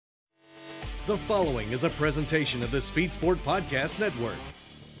The following is a presentation of the Speed Sport Podcast Network.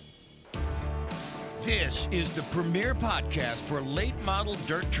 This is the premier podcast for late model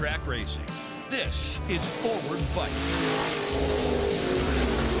dirt track racing. This is Forward Bite.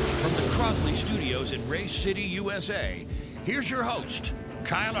 From the Crosley Studios in Race City, USA, here's your host,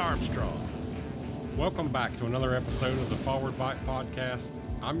 Kyle Armstrong. Welcome back to another episode of the Forward Bite Podcast.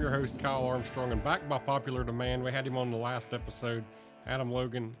 I'm your host, Kyle Armstrong, and back by popular demand, we had him on the last episode. Adam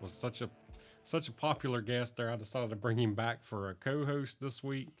Logan was such a popular guest there, I decided to bring him back for a co-host this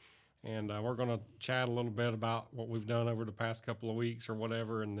week. And we're going to chat a little bit about what we've done over the past couple of weeks or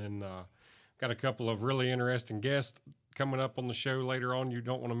whatever. And then got a couple of really interesting guests coming up on the show later on. You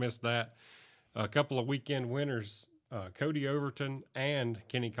don't want to miss that. A couple of weekend winners, Cody Overton and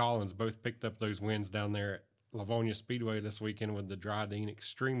Kenny Collins, both picked up those wins down there at Livonia Speedway this weekend with the Dryden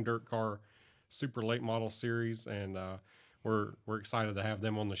Extreme Dirt Car Super Late Model Series. And we're excited to have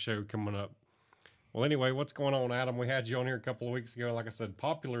them on the show coming up. Well, anyway, what's going on, Adam? We had you on here a couple of weeks ago. Like I said,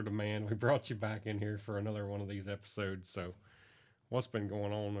 popular demand. We brought you back in here for another one of these episodes. So what's been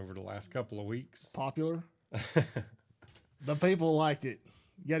going on over the last couple of weeks? Popular? The people liked it.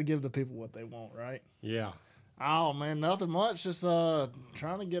 You got to give the people what they want, right? Yeah. Oh, man, nothing much. Just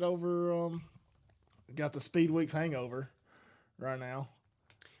trying to get over, got the Speed Weeks hangover right now.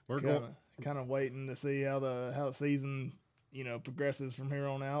 We're kind of waiting to see how the season progresses from here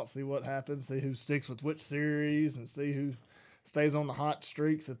on out, see what happens, see who sticks with which series, and see who stays on the hot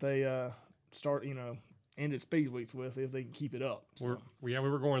streaks that they ended Speed Weeks with, see if they can keep it up. So. We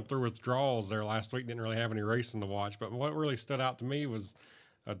were going through withdrawals there last week, didn't really have any racing to watch, but what really stood out to me was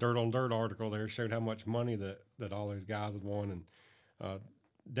a Dirt on Dirt article there, showed how much money that all those guys had won, and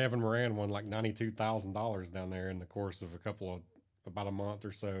Devin Moran won like $92,000 down there in the course of about a month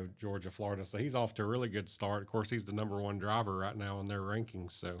or so, Georgia, Florida. So he's off to a really good start. Of course, he's the number one driver right now in their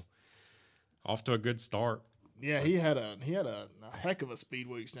rankings. So off to a good start. Yeah, he had a heck of a Speed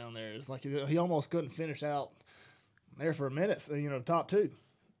Weeks down there. It's like he almost couldn't finish out there for a minute. So, top two.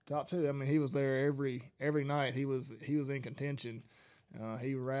 I mean, he was there every night. He was in contention.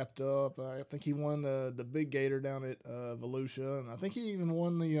 He wrapped up. I think he won the Big Gator down at Volusia, and I think he even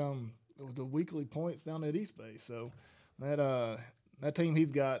won the weekly points down at East Bay. So. That team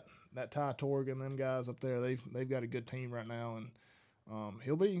he's got, that Ty Torg and them guys up there, they've got a good team right now, and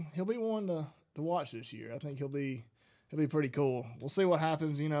he'll be one to watch this year. I think he'll be pretty cool. We'll see what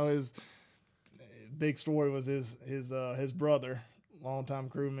happens. His big story was his brother, longtime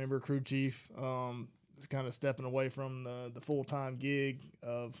crew member, crew chief, is kind of stepping away from the full-time gig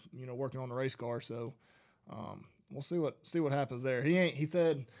of working on the race car. So we'll see what happens there. He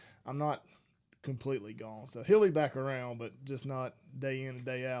said, I'm not completely gone, so he'll be back around, but just not day in and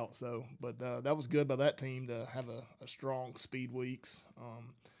day out. So, but that was good by that team to have a strong Speed Weeks.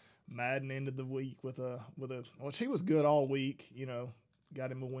 Madden ended the week with a which he was good all week.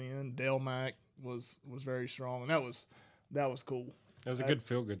 Got him a win. Dale Mack was very strong, and that was cool. It was a good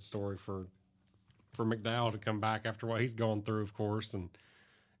feel good story for McDowell to come back after what he's gone through, of course, and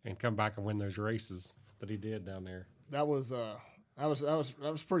come back and win those races that he did down there. That was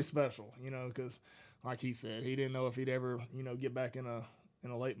pretty special, because like he said, he didn't know if he'd ever, get back in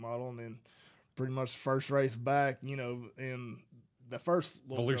a late model, and then pretty much first race back, in the first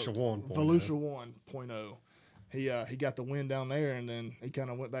Volusia 1.0, he got the win down there, and then he kind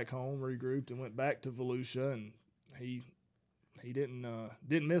of went back home, regrouped, and went back to Volusia, and he didn't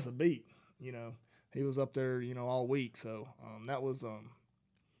miss a beat, he was up there, all week, so that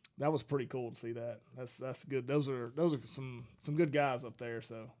was pretty cool to see that. That's good. Those are some good guys up there.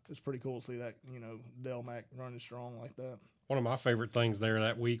 So it's pretty cool to see that, Dale Mack running strong like that. One of my favorite things there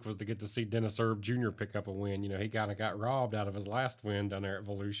that week was to get to see Dennis Erb Jr. pick up a win. He kind of got robbed out of his last win down there at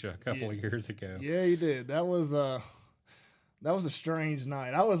Volusia a couple of years ago. Yeah, he did. That was a strange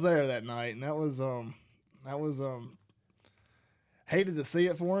night. I was there that night, and that was hated to see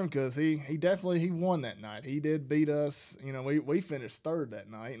it for him, because he definitely won that night. He did beat us. We finished third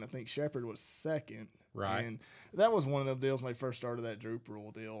that night, and I think Shepard was second. Right. And that was one of those deals when they first started that Droop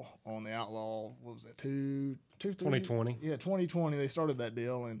Rule deal on the Outlaw. What was it, 2020? Yeah, 2020. They started that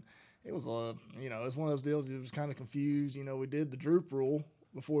deal, and it was it was one of those deals. It was kind of confused. We did the Droop Rule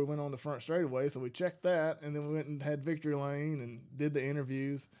before we went on the front straightaway, so we checked that, and then we went and had Victory Lane and did the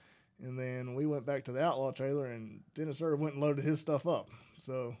interviews. And then we went back to the Outlaw trailer, and Dennis Erb went and loaded his stuff up.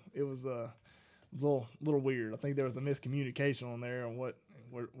 So it was a little weird. I think there was a miscommunication on there on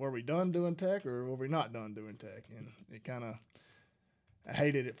were we done doing tech or were we not done doing tech? And it kind of, I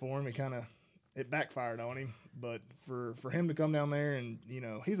hated it for him. It backfired on him. But for him to come down there and,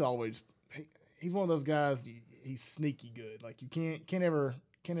 he's one of those guys, he's sneaky good. Like you can't ever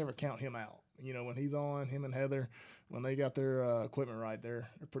count him out. when he's on, him and Heather, when they got their equipment right, they're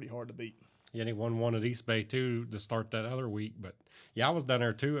pretty hard to beat. Yeah, and he won one at East Bay, too, to start that other week. But, yeah, I was down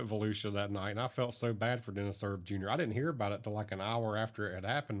there, too, at Volusia that night, and I felt so bad for Dennis Erb Jr. I didn't hear about it till like an hour after it had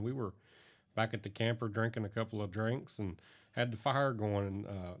happened. We were back at the camper drinking a couple of drinks and had the fire going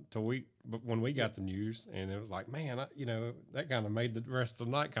but when we got the news. And it was like, man, that kind of made the rest of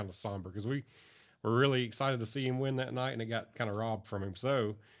the night kind of somber because we were really excited to see him win that night, and it got kind of robbed from him.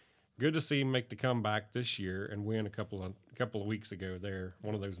 So good to see him make the comeback this year and win a couple of weeks ago there,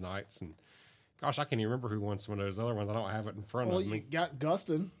 one of those nights. And gosh, I can't even remember who won some of those other ones. I don't have it in front of me. Well, you got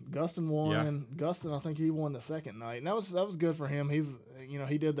Gustin. Gustin won. Yeah. Gustin, I think he won the second night, and that was good for him. He's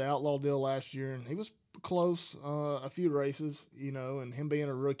he did the outlaw deal last year, and he was close a few races. And him being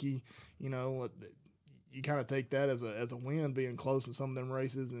a rookie, you kind of take that as a win, being close to some of them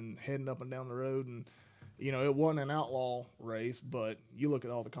races and heading up and down the road. And it wasn't an outlaw race, but you look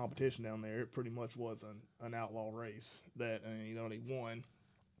at all the competition down there, it pretty much was an outlaw race that he won.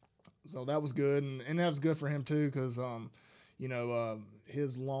 So that was good, and that was good for him too, because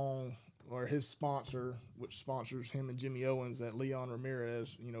his sponsor, which sponsors him and Jimmy Owens, that Leon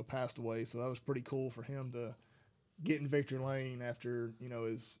Ramirez, passed away. So that was pretty cool for him to get in victory lane after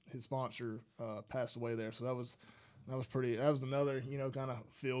his sponsor passed away there. So that was another kind of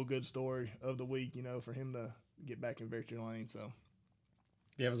feel good story of the week, for him to get back in victory lane. So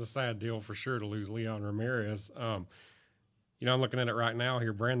yeah, it was a sad deal for sure to lose Leon Ramirez. I'm looking at it right now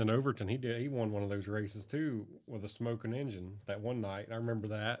here. Brandon Overton, he won one of those races too with a smoking engine that one night. I remember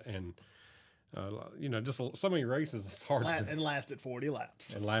that, and just so many races. It's hard. It lasted 40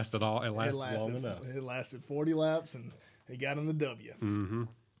 laps. It lasted long enough. It lasted 40 laps, and he got him the W. Mm-hmm.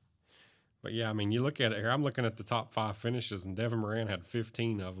 But yeah, I mean, you look at it here. I'm looking at the top 5 finishes, and Devin Moran had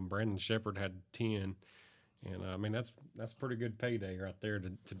 15 of them. Brandon Shepard had 10. And I mean that's pretty good payday right there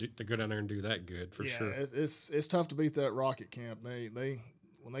to go down there and do that good for sure. Yeah, it's tough to beat that Rocket Camp. They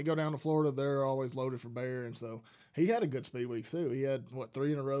when they go down to Florida, they're always loaded for bear, and so he had a good speed week too. He had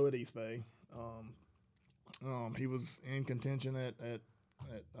 3 in a row at East Bay. He was in contention at I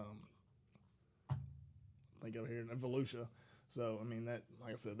think over here in Volusia. So I mean that,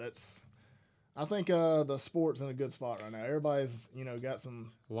 like I said, I think the sport's in a good spot right now. Everybody's, got a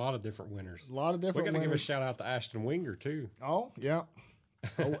lot of different winners. A lot of different winners. We got to give a shout out to Ashton Winger, too. Oh, yeah.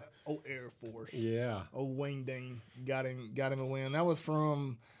 Air Force. Yeah. Wayne Dean got him a win. That was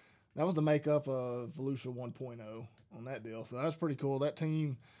the makeup of Volusia 1.0 on that deal. So that's pretty cool. That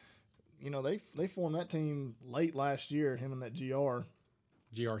team, they formed that team late last year, him and that GR.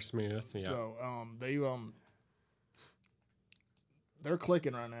 GR Smith, yeah. So they're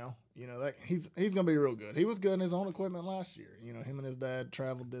clicking right now. He's gonna be real good. He was good in his own equipment last year. Him and his dad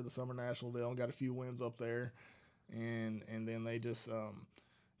traveled, did the Summer National deal, and got a few wins up there, and then they just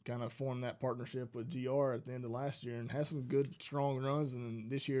kind of formed that partnership with GR at the end of last year and had some good strong runs.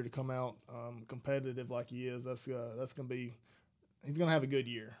 And this year to come out competitive like he is, that's gonna be. He's gonna have a good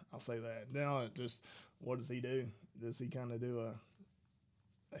year. I'll say that. Now, just what does he do? Does he kind of do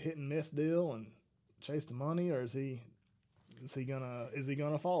a hit and miss deal and chase the money, or is he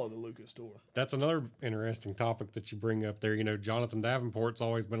gonna follow the Lucas Tour? That's another interesting topic that you bring up there. Jonathan Davenport's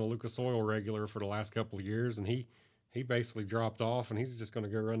always been a Lucas Oil regular for the last couple of years, and he basically dropped off, and he's just going to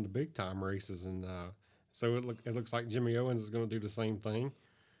go run the big time races. And so it looks like Jimmy Owens is going to do the same thing.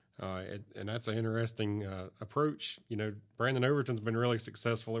 And that's an interesting approach. Brandon Overton's been really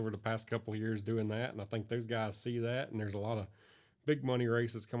successful over the past couple of years doing that, and I think those guys see that. And there's a lot of big money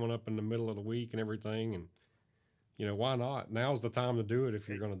races coming up in the middle of the week and everything, and why not? Now's the time to do it if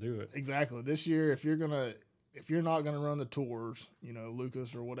you're going to do it. Exactly. This year, if you're not going to run the tours,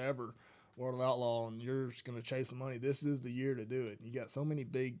 Lucas or whatever, World of Outlaw, and you're just going to chase the money, this is the year to do it. You got so many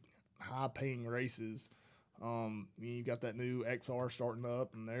big, high-paying races. You got that new XR starting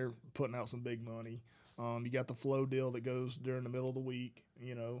up, and they're putting out some big money. You got the Flow deal that goes during the middle of the week.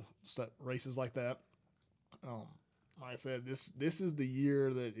 Races like that. Like I said, this is the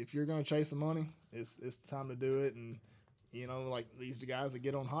year that if you're going to chase the money, it's the time to do it. And like these guys that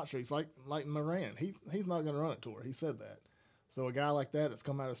get on hot streaks, like Moran, he's not going to run a tour. He said that. So a guy like that that's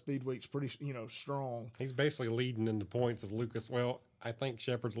come out of Speed Week's pretty strong. He's basically leading in the points of Lucas. Well, I think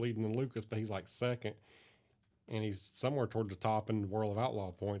Shepard's leading in Lucas, but he's like second, and he's somewhere toward the top in the World of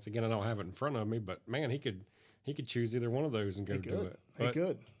Outlaw points. Again, I don't have it in front of me, but man, he could choose either one of those and go do it. He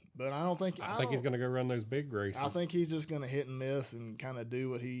could. But I think he's going to go run those big races. I think he's just going to hit and miss and kind of do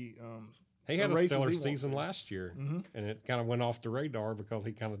what he had a stellar season last year, and it kind of went off the radar because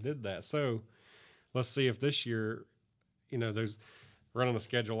he kind of did that. So let's see if this year, those running a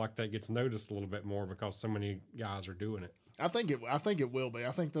schedule like that gets noticed a little bit more because so many guys are doing it. I think it will be.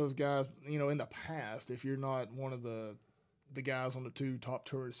 I think those guys, in the past, if you're not one of the guys on the 2 top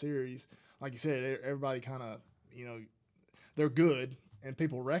tour series, like you said, everybody kind of, they're good and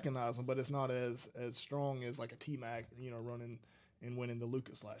people recognize them, but it's not as strong as like a T-Mac, running and winning the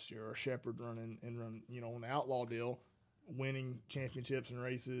Lucas last year, or Shepard running on the Outlaw deal, winning championships and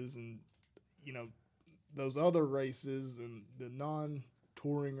races, and those other races and the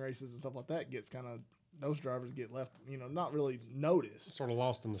non-touring races and stuff like that gets kind of, those drivers get left, not really noticed. Sort of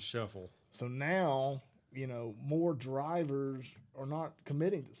lost in the shuffle. So now, more drivers are not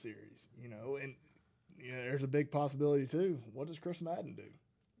committing to series, and there's a big possibility too. What does Chris Madden do?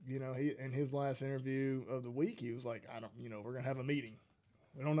 He in his last interview of the week, he was like, we're going to have a meeting.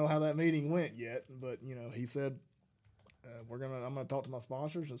 We don't know how that meeting went yet, but he said, I'm going to talk to my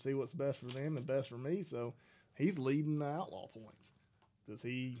sponsors and see what's best for them and best for me. So he's leading the Outlaw points. Does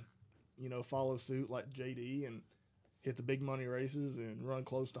he, follow suit like JD and hit the big money races and run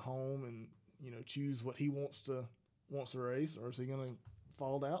close to home and, choose what he wants to race, or is he going to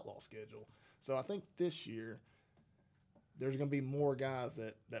follow the Outlaw schedule? So I think this year there's going to be more guys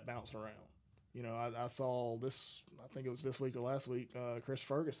that bounce around. I saw this, I think it was this week or last week, Chris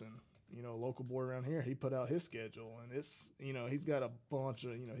Ferguson, a local boy around here, he put out his schedule, and it's, he's got a bunch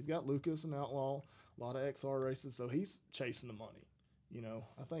of, he's got Lucas and Outlaw, a lot of XR races, so he's chasing the money.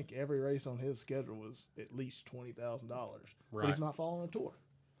 I think every race on his schedule was at least $20,000, right. But he's not following a tour.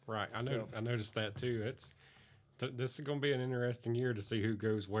 Right. I noticed that too. This is going to be an interesting year to see who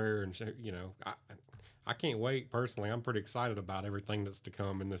goes where, and I can't wait personally. I'm pretty excited about everything that's to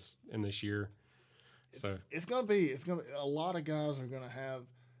come in this year. It's going to be a lot of guys are going to have.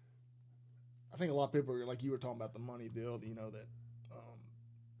 I think a lot of people are, like you were talking about the money deal, that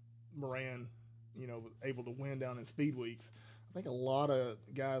Moran, was able to win down in Speed Weeks. I think a lot of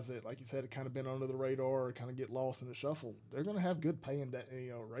guys that, like you said, have kind of been under the radar or kind of get lost in the shuffle, they're going to have good paying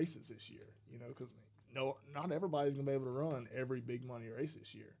races this year, because not everybody's going to be able to run every big money race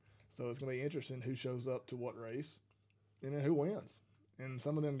this year. So it's going to be interesting who shows up to what race and then who wins. And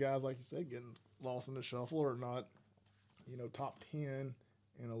some of them guys, like you said, getting lost in the shuffle or not, top 10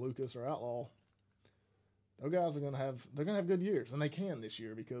 in a Lucas or Outlaw, those guys are going to have good years, and they can this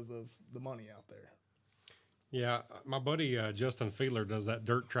year because of the money out there. Yeah, my buddy Justin Fiedler does that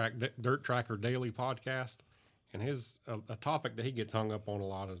Dirt Tracker Daily podcast, and his a topic that he gets hung up on a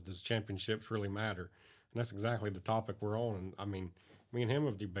lot is, does championships really matter? And that's exactly the topic we're on. And I mean, me and him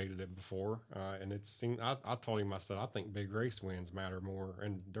have debated it before, and it seemed I told him, I said, I think big race wins matter more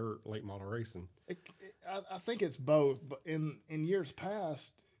in dirt late model racing. I think it's both, but in years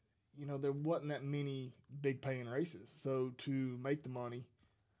past, there wasn't that many big paying races. So to make the money,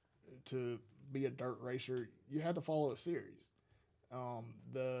 to be a dirt racer, you had to follow a series.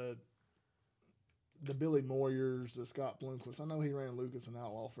 The Billy Moyers, the Scott Bloomquist, I know he ran Lucas and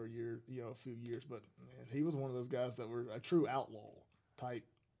Outlaw for a few years, but man, he was one of those guys that were a true outlaw type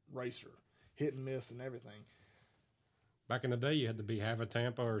racer, hit and miss and everything. Back in the day, you had to be half a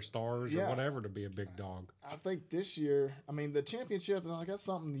Tampa or Stars or whatever to be a big dog. I think this year, the championship, that's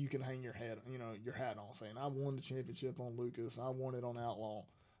something you can hang your hat on, saying, I won the championship on Lucas, I won it on Outlaw.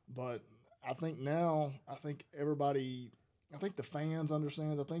 But I think now, everybody, the fans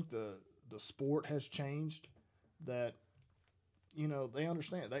understand, I think the sport has changed, that, they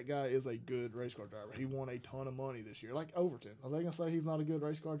understand that guy is a good race car driver. He won a ton of money this year. Like Overton. Are they going to say he's not a good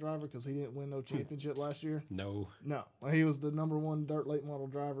race car driver because he didn't win no championship last year? No. He was the number 1 dirt late model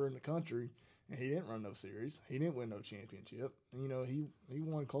driver in the country, and he didn't run no series. He didn't win no championship. He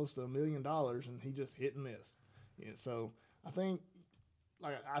won close to $1 million, and he just hit and missed. So I think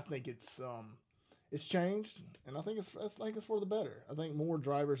it's changed, and I think it's for the better. I think more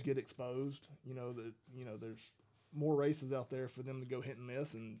drivers get exposed. There's more races out there for them to go hit and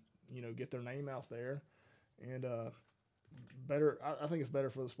miss, and get their name out there, and better. I think it's better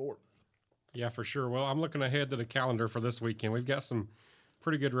for the sport. Yeah, for sure. Well, I'm looking ahead to the calendar for this weekend. We've got some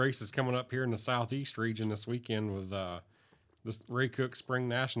pretty good races coming up here in the Southeast region this weekend with the Ray Cook Spring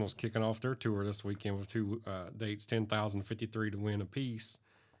Nationals kicking off their tour this weekend with 2 dates, 10,053 to win apiece.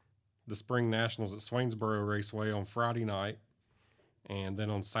 The Spring Nationals at Swainsboro Raceway on Friday night, and then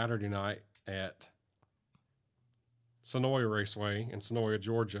on Saturday night at Sonoya Raceway in Sonoya,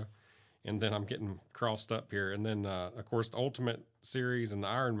 Georgia. And then I'm getting crossed up here. And then, of course, the Ultimate Series and the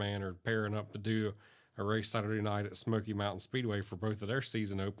Ironman are pairing up to do a race Saturday night at Smoky Mountain Speedway for both of their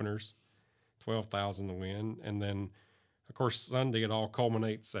season openers, 12,000 to win. And then, of course, Sunday it all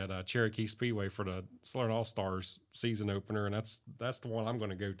culminates at Cherokee Speedway for the Southern All-Stars season opener, and that's the one I'm going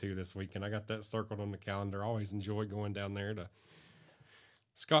to go to this weekend. I got that circled on the calendar. I always enjoy going down there to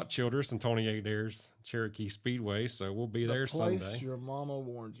Scott Childress and Tony Adair's Cherokee Speedway, so we'll be there Sunday. The place your mama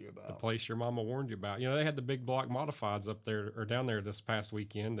warned you about. The place your mama warned you about. You know, they had the big block modifieds up there or down there this past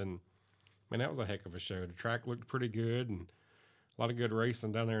weekend, and man, that was a heck of a show. The track looked pretty good, and a lot of good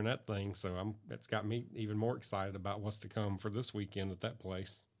racing down there in that thing. So that's got me even more excited about what's to come for this weekend at that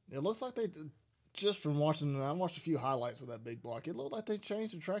place. It looks like they, just from watching, I watched a few highlights of that big block. It looked like they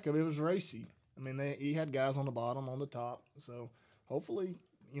changed the track up. It was racy. I mean, he had guys on the bottom, on the top. So hopefully,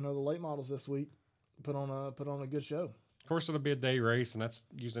 you know, the late models this week put on a good show. Of course, it'll be a day race, and that's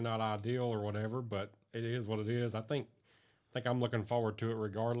usually not ideal or whatever, but it is what it is. I think I'm looking forward to it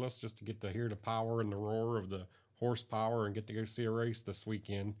regardless, just to get to hear the power and the roar of the horsepower and get to go see a race this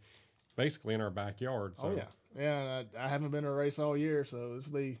weekend, basically in our backyard. So. Oh, yeah. Yeah, I haven't been to a race all year, so this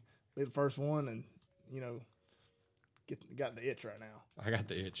will be the first one, and, you know, got the itch right now. I got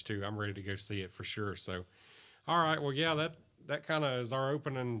the itch, too. I'm ready to go see it for sure. So, all right, well, yeah, that kind of is our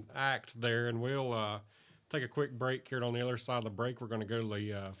opening act there, and we'll take a quick break here. On the other side of the break, we're going to go to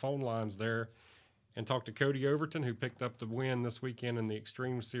the phone lines there and talk to Cody Overton, who picked up the win this weekend in the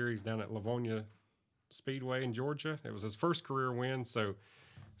Extreme Series down at Livonia Speedway in Georgia. It was his first career win, so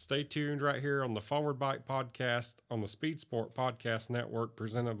stay tuned right here on the Forward Bike Podcast on the Speed Sport Podcast Network,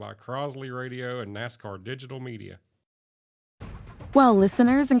 presented by Crosley Radio and NASCAR Digital Media. Well,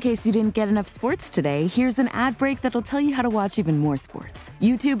 listeners, in case you didn't get enough sports today, here's an ad break that'll tell you how to watch even more sports.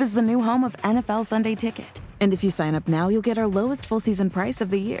 YouTube is the new home of NFL Sunday Ticket. And if you sign up now, you'll get our lowest full season price of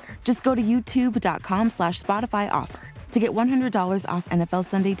the year. Just go to youtube.com/Spotify offer to get $100 off NFL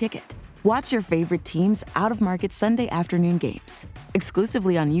Sunday Ticket. Watch your favorite teams' out-of-market Sunday afternoon games,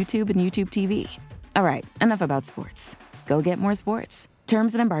 exclusively on YouTube and YouTube TV. All right, enough about sports. Go get more sports.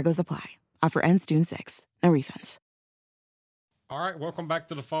 Terms and embargoes apply. Offer ends June 6th. No refunds. All right, welcome back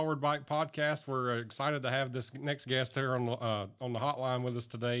to the Forward Bike Podcast. We're excited to have this next guest here on the hotline with us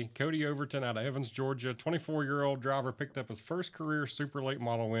today. Cody Overton out of Evans, Georgia. 24-year-old driver picked up his first career super late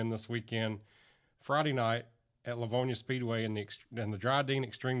model win this weekend, Friday night at Livonia Speedway in the Dryden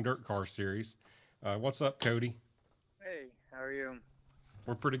Extreme Dirt Car Series. What's up, Cody? Hey, how are you?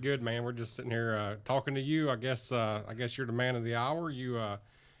 We're pretty good, man. We're just sitting here talking to you. I guess you're the man of the hour. You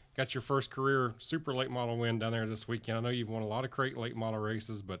got your first career super late model win down there this weekend. I know you've won a lot of crate late model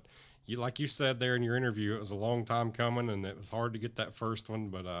races, but like you said there in your interview, it was a long time coming, and it was hard to get that first one.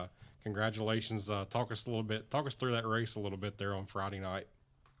 But congratulations. Talk us through that race a little bit there on Friday night.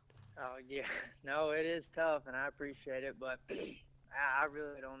 Oh yeah, no, it is tough, and I appreciate it, but I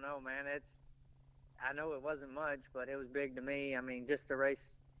really don't know, man. I know it wasn't much, but it was big to me. I mean, just to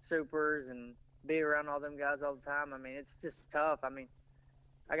race supers and be around all them guys all the time. I mean, it's just tough. I mean,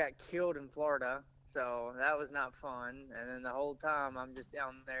 I got killed in Florida, so that was not fun. And then the whole time I'm just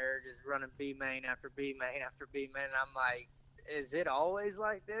down there just running B main after B main after B main. And I'm like, is it always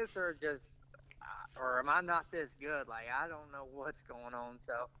like this, or am I not this good? Like, I don't know what's going on.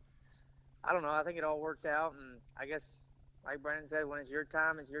 So I don't know. I think it all worked out. And I guess, like Brandon said, when it's your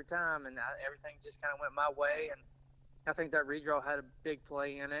time, it's your time. And everything just kind of went my way. And I think that redraw had a big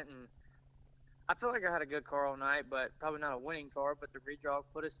play in it. And I feel like I had a good car all night, but probably not a winning car, but the redraw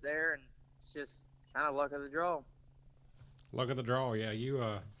put us there, and it's just kind of luck of the draw. Luck of the draw, yeah.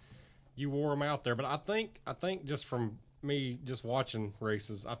 You wore them out there, but I think just from me just watching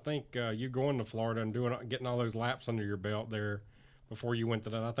races, I think you going to Florida and getting all those laps under your belt there before you went to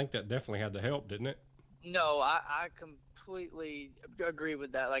that, I think that definitely had to help, didn't it? No, I completely agree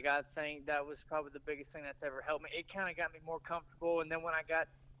with that. Like, I think that was probably the biggest thing that's ever helped me. It kind of got me more comfortable, and then when I got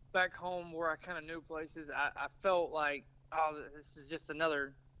back home where I kind of knew places, I felt like, oh, this is just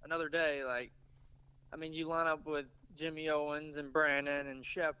another day. Like, I mean, you line up with Jimmy Owens and Brandon and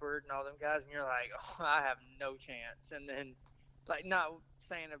Shepard and all them guys, and you're like, oh, I have no chance. And then, like, not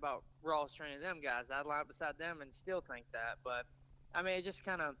saying about Ross or any of them guys, I'd line up beside them and still think that. But, I mean, it just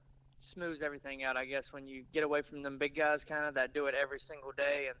kind of smooths everything out, I guess, when you get away from them big guys kind of that do it every single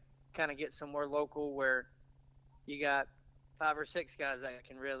day and kind of get somewhere local where you got 5 or 6 guys that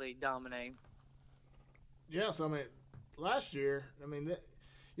can really dominate. Yes, I mean, last year, I mean,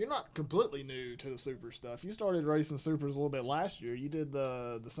 you're not completely new to the super stuff. You started racing supers a little bit last year. You did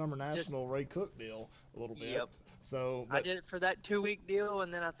the Summer National Ray Cook deal a little bit. Yep. So I did it for that 2-week deal,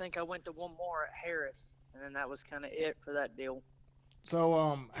 and then I think I went to one more at Harris, and then that was kind of it for that deal.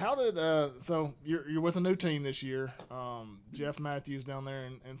 So how did so you're with a new team this year, Jeff Matthews down there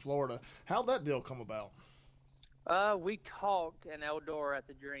in Florida. How'd that deal come about? We talked in Eldora at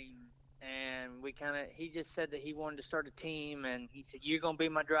the Dream, and he just said that he wanted to start a team, and he said, you're going to be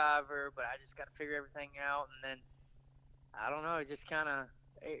my driver, but I just got to figure everything out. And then, I don't know, it just kind of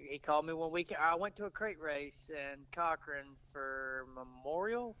He called me one weekend. I went to a crate race in Cochran for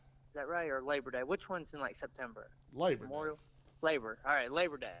Memorial. Is that right? Or Labor Day? Which one's in like September? Labor Memorial? Day. Labor. All right,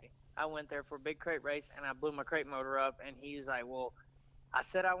 Labor Day. I went there for a big crate race, and I blew my crate motor up. And he's like, well, I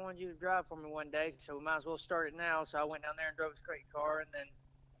said I wanted you to drive for me one day, so we might as well start it now. So I went down there and drove his crate car, and then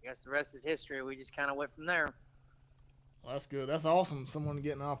I guess the rest is history. We just kind of went from there. Well, that's good. That's awesome. Someone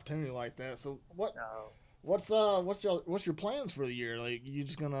getting an opportunity like that. So what's your plans for the year? Like, you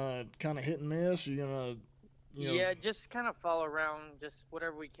just gonna kind of hit and miss? You gonna Yeah, just kind of follow around, just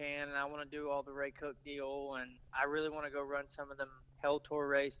whatever we can. And I want to do all the Ray Cook deal, and I really want to go run some of them Hell Tour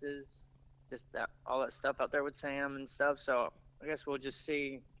races, just all that stuff out there with Sam and stuff. So I guess we'll just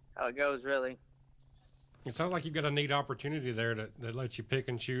see how it goes, really. It sounds like you've got a neat opportunity there that lets you pick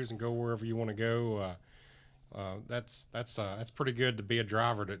and choose and go wherever you want to go. That's pretty good to be a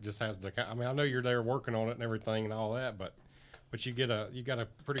driver that just has the. I mean, I know you're there working on it and everything and all that, but you got a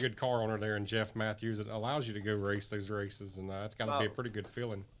pretty good car owner there in Jeff Matthews that allows you to go race those races, and that's got to be a pretty good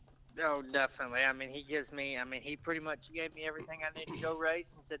feeling. Oh, definitely. I mean, he pretty much gave me everything I need to go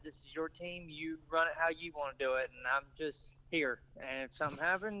race and said, this is your team. You run it how you want to do it, and I'm just here. And if something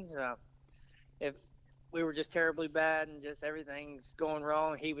happens, if we were just terribly bad and just everything's going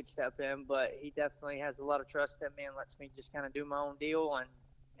wrong, he would step in. But he definitely has a lot of trust in me and lets me just kind of do my own deal. And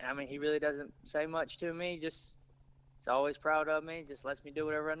I mean, he really doesn't say much to me. Just he's always proud of me. Just lets me do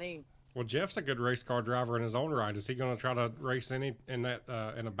whatever I need. Well, Jeff's a good race car driver in his own right. Is he going to try to race in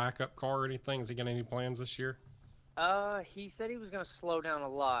a backup car or anything? Has he got any plans this year? He said he was going to slow down a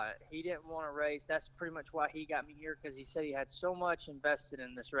lot. He didn't want to race. That's pretty much why he got me here, because he said he had so much invested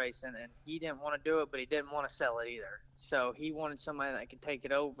in this race, and he didn't want to do it, but he didn't want to sell it either. So he wanted somebody that could take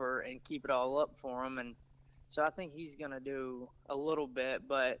it over and keep it all up for him. And so I think he's going to do a little bit,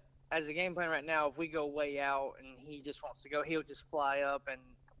 but as a game plan right now, if we go way out and he just wants to go, he'll just fly up and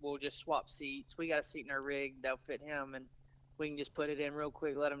we'll just swap seats. We got a seat in our rig that'll fit him, and we can just put it in real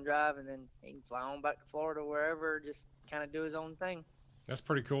quick, let him drive, and then he can fly on back to Florida, wherever, just kind of do his own thing. That's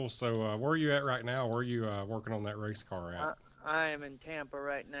pretty cool. So where are you at right now? Where are you working on that race car at? I am in Tampa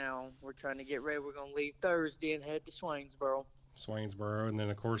right now. We're trying to get ready. We're going to leave Thursday and head to Swainsboro. And then,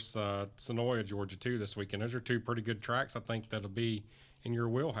 of course, Sonoya, Georgia, too, this weekend. Those are two pretty good tracks. I think that'll be in your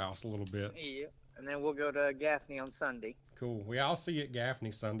wheelhouse a little bit. Yeah, and then we'll go to Gaffney on Sunday. Cool. Well, I'll see you at Gaffney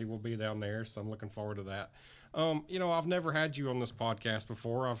Sunday. We'll be down there, so I'm looking forward to that. I've never had you on this podcast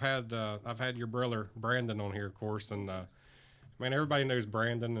before. I've had your brother Brandon on here, of course, and man, everybody knows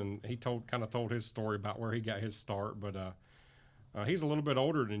Brandon, and he told his story about where he got his start. But he's a little bit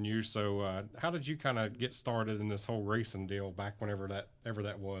older than you, so how did you kind of get started in this whole racing deal back whenever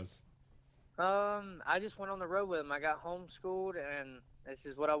that was? I just went on the road with him. I got homeschooled, and this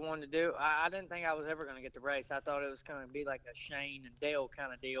is what I wanted to do. I didn't think I was ever going to get to race. I thought it was going to be like a Shane and Dale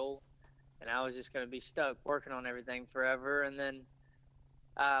kind of deal, and I was just going to be stuck working on everything forever. And then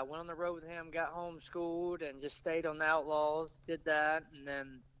I went on the road with him, got homeschooled, and just stayed on the Outlaws, did that. And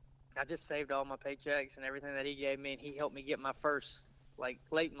then I just saved all my paychecks and everything that he gave me, and he helped me get my first, like,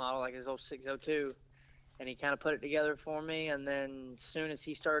 late model, like his 0602. And he kind of put it together for me. And then as soon as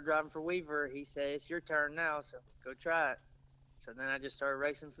he started driving for Weaver, he said, it's your turn now, so go try it. So then I just started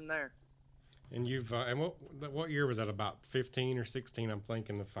racing from there. And you've and what year was that? About 15 or 16, I'm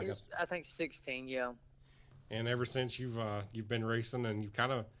thinking. I think 16, yeah. And ever since you've been racing, and you've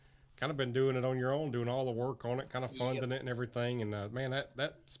kind of been doing it on your own, doing all the work on it, kind of funding it and everything. And man,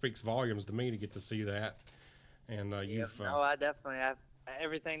 that speaks volumes to me to get to see that. And I definitely have.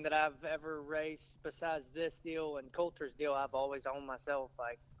 Everything that I've ever raced besides this deal and Coulter's deal, I've always owned myself.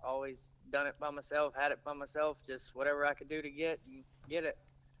 Like, always done it by myself, had it by myself, just whatever I could do to get it.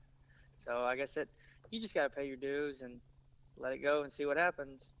 So I guess you just got to pay your dues and let it go and see what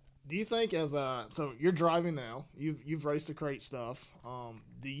happens. Do you think so you're driving now, you've raced the crate stuff.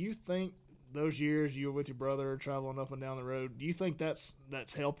 Do you think those years you were with your brother traveling up and down the road, do you think that's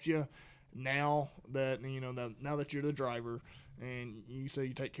helped you now that, now that you're the driver and you say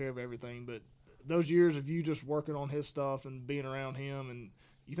you take care of everything, but those years of you just working on his stuff and being around him, and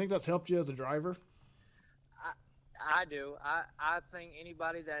you think that's helped you as a driver? I do. I think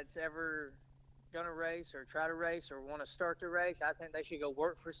anybody that's ever going to race or try to race or want to start the race, I think they should go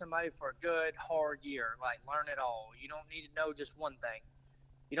work for somebody for a good, hard year. Like, learn it all. You don't need to know just one thing.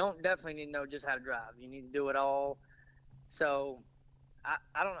 You don't definitely need to know just how to drive. You need to do it all. So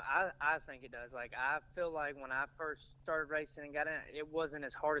I don't know. I think it does. Like, I feel like when I first started racing and got in it wasn't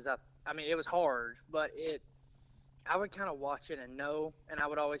as hard as I mean, it was hard, but I would kind of watch it and know, and I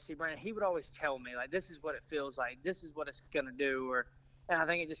would always see Brandon. He would always tell me, like, this is what it feels like. This is what it's going to do. and I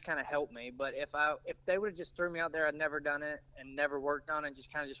think it just kind of helped me. But if they would have just threw me out there, I'd never done it and never worked on it,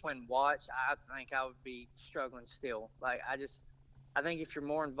 just kind of just went and watched, I think I would be struggling still. Like I think if you're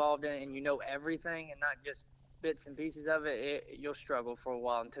more involved in it and you know everything and not just bits and pieces of it, you'll struggle for a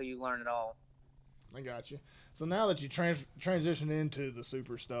while until you learn it all. I got you. So now that you transitioned into the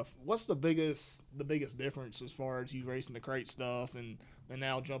super stuff, what's the biggest difference as far as you racing the crate stuff and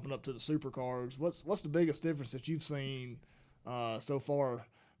now jumping up to the supercars? What's the biggest difference that you've seen so far?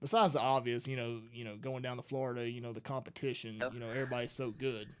 Besides the obvious, going down to Florida, the competition, everybody's so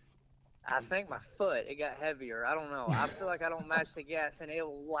good. I think my foot, it got heavier. I don't know. I feel like I don't match the gas, and it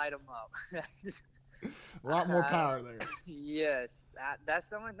will light them up. A lot more power there. Yes, that's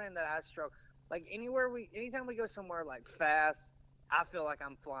the only thing that I struggle. Like anytime we go somewhere like fast, I feel like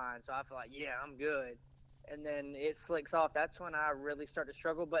I'm flying. So I feel like, yeah, I'm good. And then it slicks off. That's when I really start to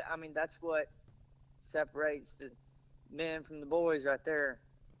struggle. But I mean, that's what separates the men from the boys right there.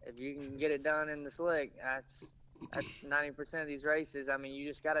 If you can get it done in the slick, that's 90% of these races. I mean, you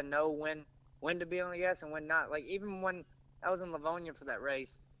just got to know when to be on the gas and when not. Like even when I was in Livonia for that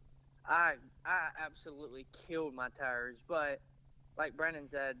race, I absolutely killed my tires. But like Brendan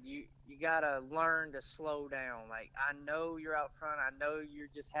said, you gotta learn to slow down. Like I know you're out front, I know you're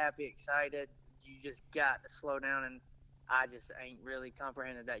just happy, excited. You just got to slow down, and I just ain't really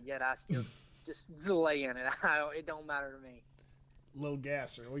comprehended that yet. I still just delay in it. It don't matter to me. Little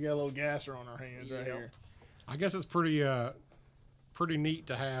gasser. We got a little gasser on our hands right here. I guess it's pretty neat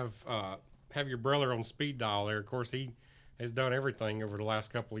to have your brother on speed dial there. Of course, he has done everything over the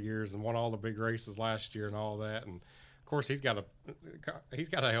last couple of years and won all the big races last year and all that. And of course, he's got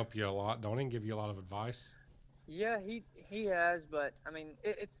to help you a lot, don't he? And give you a lot of advice. Yeah, he has, but I mean,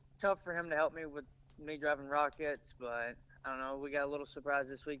 it's tough for him to help me with me driving rockets. But I don't know. We got a little surprise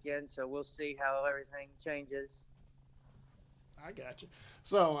this weekend, so we'll see how everything changes. I got you.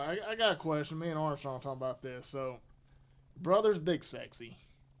 So I got a question. Me and Armstrong talking about this. So, brother's big sexy.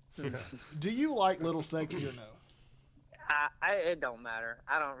 Do you like little sexy or no? It don't matter.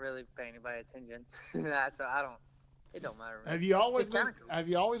 I don't really pay anybody attention, so I don't. It don't matter. Have you always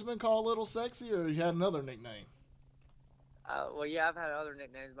been called Little Sexy, or you had another nickname? Well, yeah, I've had other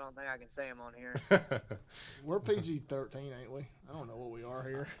nicknames, but I don't think I can say them on here. We're PG-13, ain't we? I don't know what we are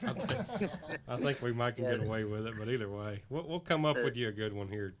here. I think we might can get away with it, but either way, we'll come up with you a good one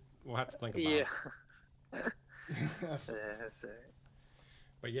here. We'll have to think about it. That's it.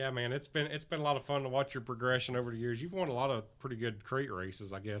 But yeah, man, it's been a lot of fun to watch your progression over the years. You've won a lot of pretty good crate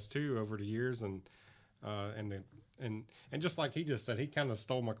races, I guess, too, over the years, and just like he just said, he kind of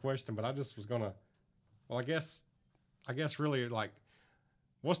stole my question, but I just was gonna. Well, I guess really, like,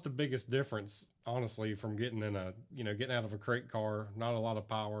 what's the biggest difference, honestly, from getting out of a crate car, not a lot of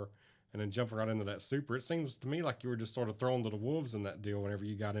power, and then jumping right into that super? It seems to me like you were just sort of thrown to the wolves in that deal whenever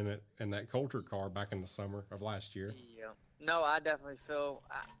you got in it in that Coulter car back in the summer of last year. Yeah. No, I definitely feel.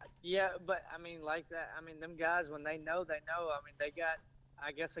 But I mean, like that. I mean, them guys, when they know, they know. I mean, they got,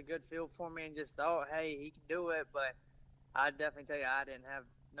 I guess, a good feel for me and just thought, hey, he can do it. But I definitely tell you, I didn't have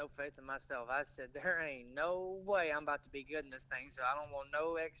no faith in myself. I said, there ain't no way I'm about to be good in this thing, so I don't want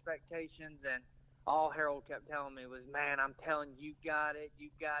no expectations. And all Harold kept telling me was, man, I'm telling you, got it.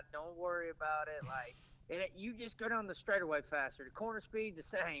 Don't worry about it. Like, you just go down the straightaway faster. The corner speed, the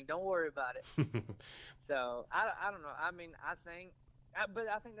same. Don't worry about it. So, I don't know. I mean, I think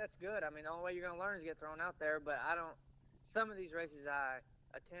that's good. I mean, the only way you're going to learn is get thrown out there. But some of these races I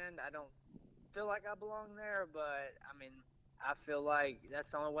attend, I don't feel like I belong there. But, I mean, I feel like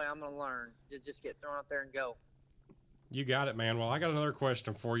that's the only way I'm going to learn, to just get thrown out there and go. You got it, man. Well, I got another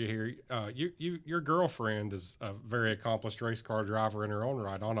question for you here. Your girlfriend is a very accomplished race car driver in her own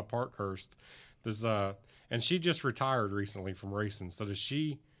right, Anna Parkhurst. And she just retired recently from racing. So is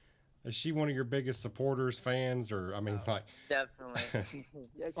she one of your biggest supporters, fans, or I mean, like definitely?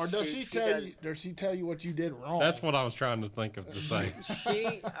 Or does she tell you what you did wrong? That's what I was trying to think of to say.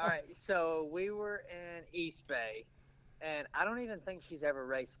 All right. So we were in East Bay, and I don't even think she's ever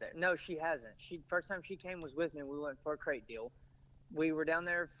raced there. No, she hasn't. First time she came was with me. We went for a crate deal. We were down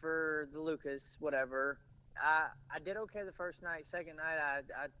there for the Lucas, whatever. I did okay the first night. Second night,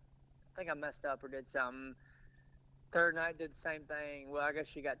 I think I messed up or did something. Third night, did the same thing. Well, I guess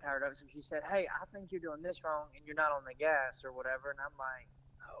she got tired of it, so she said, hey, I think you're doing this wrong, and you're not on the gas or whatever. And I'm like,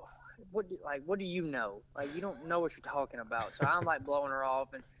 oh, what do you know? Like, you don't know what you're talking about. So I'm, like, blowing her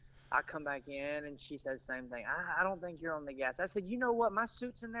off, and I come back in, and she says the same thing. I don't think you're on the gas. I said, you know what? My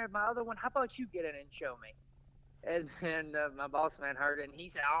suit's in there, my other one. How about you get in and show me? And my boss man heard it, and he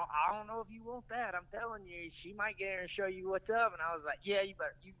said, I don't know if you want that. I'm telling you, she might get in and show you what's up. And I was like, yeah, you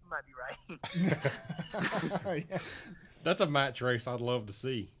might be right. Yeah. That's a match race I'd love to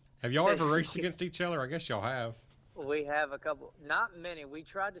see. Have y'all ever raced against each other? I guess y'all have. We have a couple, not many. We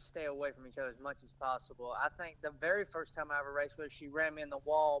tried to stay away from each other as much as possible. I think the very first time I ever raced with her, she ran me in the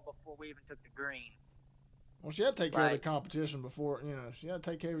wall before we even took the green. Well, she had to take care of the competition before, she had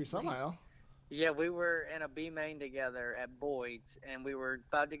to take care of you somehow. Yeah, we were in a B main together at Boyd's, and we were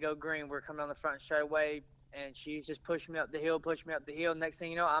about to go green. We were coming on the front straight away, and she's just pushing me up the hill, Next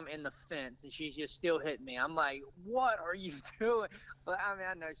thing you know, I'm in the fence, and she's just still hitting me. I'm like, what are you doing? But, I mean,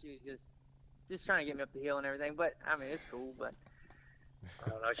 I know she was just trying to get me up the hill and everything. But, I mean, it's cool. But, I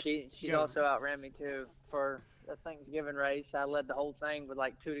don't know. She's also outran me, too, for the Thanksgiving race. I led the whole thing with,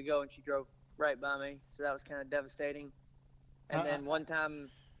 2 to go, and she drove right by me. So that was kind of devastating. And then one time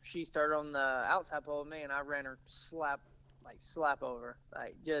she started on the outside pole with me, and I ran her slap over.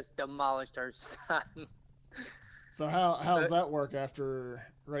 Just demolished her side. So how does that work after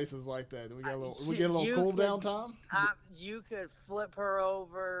races like that? Do we get a little cool down time? You could flip her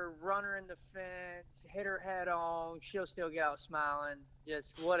over, run her in the fence, hit her head on. She'll still get out smiling.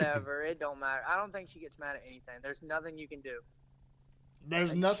 Just whatever. It don't matter. I don't think she gets mad at anything. There's nothing you can do.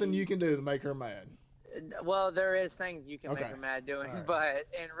 There's nothing you can do to make her mad. Well, there is things you can make her mad doing, right. But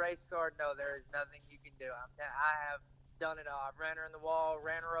in race car, no, there is nothing you can do. I have done it all. I've ran her in the wall,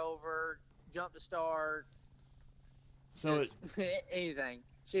 ran her over, jumped the start. So anything.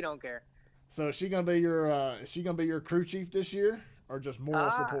 She don't care. So is she gonna be your crew chief this year, or just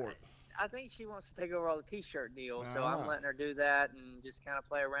moral support? I think she wants to take over all the T-shirt deals, so I'm letting her do that and just kind of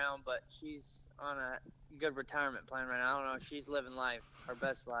play around. But she's on a good retirement plan right now. I don't know. She's living life, her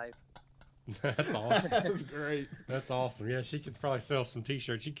best life. That's awesome. That's great. That's awesome. Yeah, she could probably sell some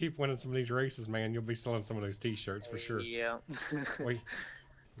T-shirts. You keep winning some of these races, man, you'll be selling some of those T-shirts for sure. Yeah.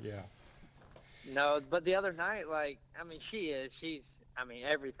 Yeah. No, but the other night, she's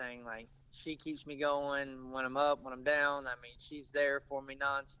everything. She keeps me going when I'm up, when I'm down. She's there for me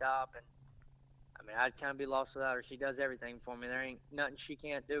nonstop. And, I'd kind of be lost without her. She does everything for me. There ain't nothing she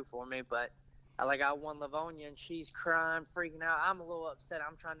can't do for me. But I won Livonia, and she's crying, freaking out. I'm a little upset.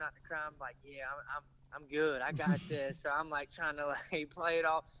 I'm trying not to cry. I'm like, yeah, I'm good. I got this. So I'm trying to play it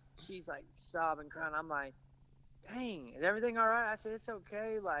off. She's sobbing, crying. I'm like, dang, is everything all right? I said, it's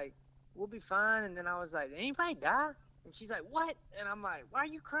okay. We'll be fine. And then I was like, did anybody die? And she's like, what? And I'm like, why are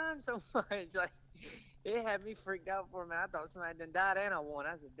you crying so much? It had me freaked out for a minute. I thought somebody done died and I won.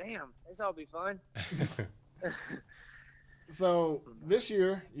 I said, damn, this all be fun. So this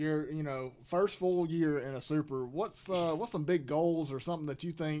year, your first full year in a super. What's some big goals or something that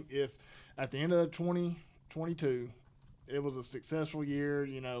you think, if at the end of 2022 it was a successful year,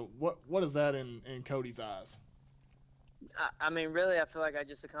 what is that in Cody's eyes? Really, I feel like I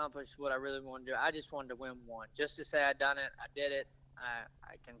just accomplished what I really wanted to do. I just wanted to win one. Just to say I done it, I did it.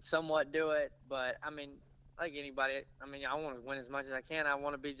 I can somewhat do it, but like anybody, I want to win as much as I can. I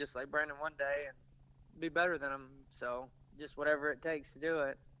want to be just like Brandon one day and be better than him. So just whatever it takes to do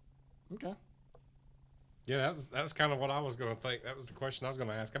it. Okay. Yeah, that was kind of what I was going to think. That was the question I was going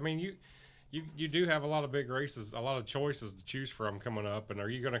to ask. You do have a lot of big races, a lot of choices to choose from coming up, and are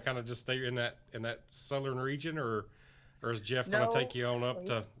you going to kind of just stay in that southern region, or is Jeff going to take you on up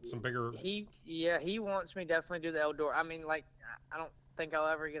to some bigger? He wants me to definitely do the Eldora. I don't think I'll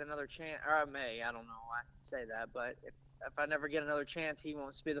ever get another chance, or I may. I don't know. I say that, but if I never get another chance, he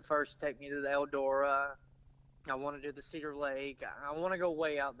wants to be the first to take me to the Eldora. I want to do the Cedar Lake. I want to go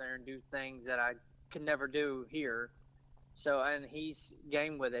way out there and do things that I could never do here. So, and he's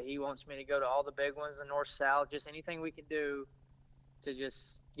game with it. He wants me to go to all the big ones, the north, south, just anything we can do to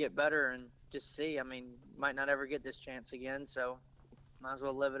just get better and just see. Might not ever get this chance again, so might as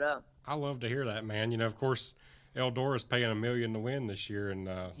well live it up. I love to hear that, man. Of course, Eldora's paying $1 million to win this year, and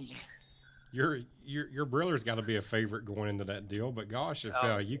your brother's got to be a favorite going into that deal. But gosh, if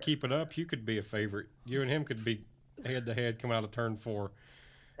you keep it up, you could be a favorite. You and him could be head to head coming out of turn 4.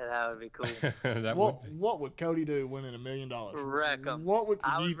 That would be cool. What would Cody do winning $1 million? Wreck him.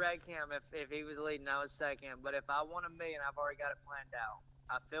 I would wreck him if he was leading. I was second. But if I won $1 million, I've already got it planned out.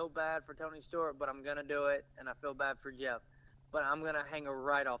 I feel bad for Tony Stewart, but I'm gonna do it, and I feel bad for Jeff, but I'm gonna hang her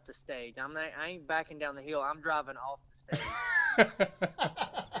right off the stage. I ain't backing down the hill. I'm driving off the stage.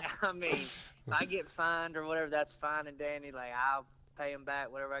 If I get fined or whatever, that's fine and dandy. I'll pay him back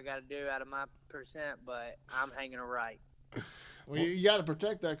whatever I got to do out of my percent, but I'm hanging her right. Well, you got to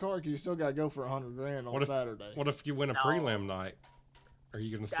protect that car because you still got to go for $100,000 on Saturday. What if you win a prelim night? Are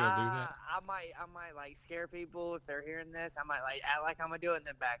you gonna still do that? I might scare people if they're hearing this. I might act like I'm gonna do it and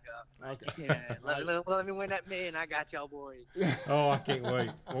then back up. Okay. Yeah, let me win that $1 million. I got y'all boys. Oh, I can't wait.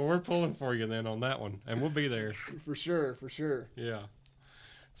 Well, we're pulling for you then on that one, and we'll be there for sure. Yeah.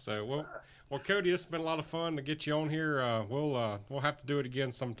 So, well, Cody, it's been a lot of fun to get you on here. We'll have to do it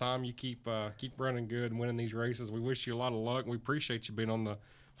again sometime. You keep running good and winning these races. We wish you a lot of luck. We appreciate you being on the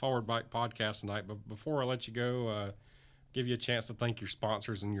Forward Bike podcast tonight. But before I let you go, give you a chance to thank your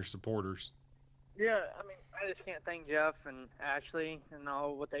sponsors and your supporters. Yeah, I mean, I just can't thank Jeff and Ashley and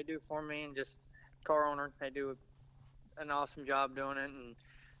all what they do for me, and just car owner. They do an awesome job doing it, and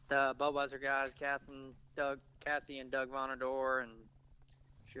the Budweiser guys, Kathy and Doug Vonador, and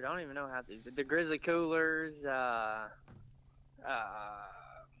shoot, I don't even know how the Grizzly Coolers,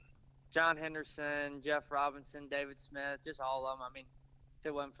 John Henderson, Jeff Robinson, David Smith, just all of them. I mean, if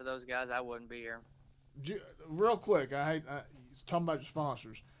it wasn't for those guys, I wouldn't be here. Real quick, I talking about your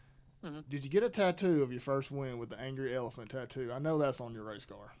sponsors. Mm-hmm. Did you get a tattoo of your first win with the Angry Elephant tattoo? I know that's on your race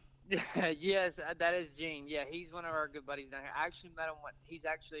car. Yes, that is Gene. Yeah, he's one of our good buddies down here. I actually met him he's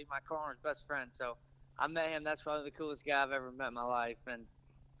actually my car owner's best friend. So I met him. That's probably the coolest guy I've ever met in my life. And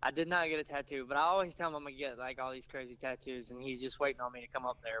I did not get a tattoo, but I always tell him I'm gonna get like all these crazy tattoos, and he's just waiting on me to come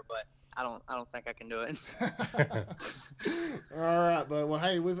up there. But I don't think I can do it. All right, but well,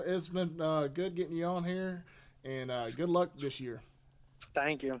 hey, it's been good getting you on here, and good luck this year.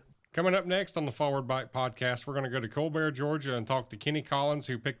 Thank you. Coming up next on the Forward Bike podcast, we're going to go to Colbert, Georgia, and talk to Kenny Collins,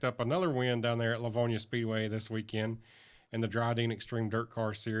 who picked up another win down there at Livonia Speedway this weekend in the Dryden Extreme Dirt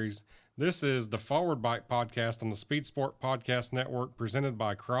Car Series. This is the Forward Bike podcast on the Speed Sport Podcast Network, presented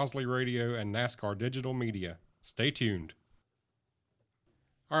by Crosley Radio and NASCAR Digital Media. Stay tuned.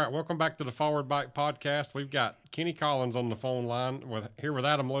 All right, welcome back to the Forward Bike podcast. We've got Kenny Collins on the phone line here with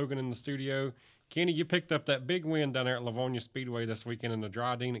Adam Logan in the studio. Kenny, you picked up that big win down there at Livonia Speedway this weekend in the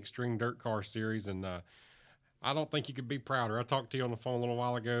Dryden Extreme Dirt Car Series, and I don't think you could be prouder. I talked to you on the phone a little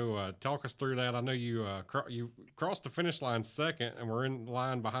while ago. Talk us through that. I know you crossed the finish line second, and we're in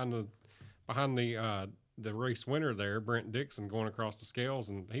line behind the race winner there, Brent Dixon, going across the scales,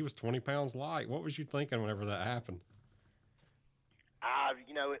 and he was 20 pounds light. What was you thinking whenever that happened?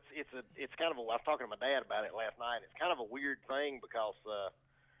 It's kind of I was talking to my dad about it last night. It's kind of a weird thing because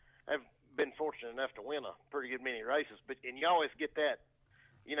I've been fortunate enough to win a pretty good many races, and you always get that,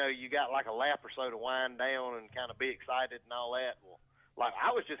 you got like a lap or so to wind down and kind of be excited and all that. Well, like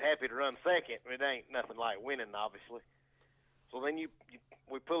I was just happy to run second. It ain't nothing like winning, obviously. So then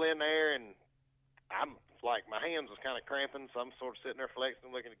we pull in there, and I'm like, my hands was kind of cramping, so I'm sort of sitting there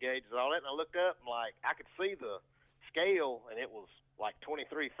flexing, looking at the gauges and all that, and I looked up and like I could see the scale, and it was like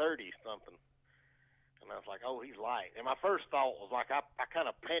 23:30 something. And I was like, oh, he's light. And my first thought was like, I kind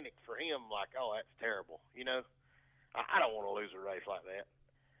of panicked for him, like, oh, that's terrible. I don't want to lose a race like that.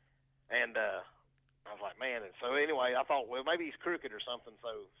 And I was like, man. And so anyway, I thought, well, maybe he's crooked or something.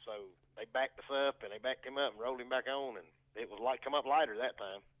 So they backed us up, and they backed him up and rolled him back on, and it was like come up lighter that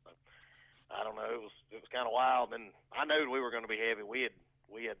time. But I don't know. It was kind of wild. And I knew we were going to be heavy. We had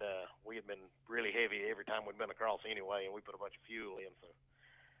been really heavy every time we'd been across anyway, and we put a bunch of fuel in, so.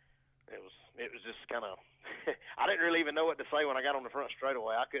 It was just kind of I didn't really even know what to say when I got on the front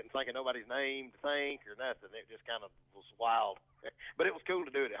straightaway. I couldn't think of nobody's name to think or nothing. It just kind of was wild. But it was cool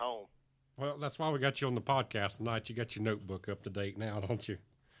to do it at home. Well, that's why we got you on the podcast tonight. You got your notebook up to date now, don't you?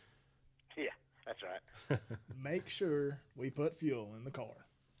 Yeah, that's right. Make sure we put fuel in the car.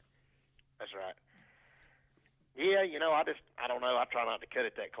 That's right. Yeah, I don't know. I try not to cut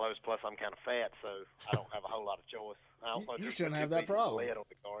it that close. Plus, I'm kind of fat, so I don't have a whole lot of choice. You shouldn't have that problem. Lead on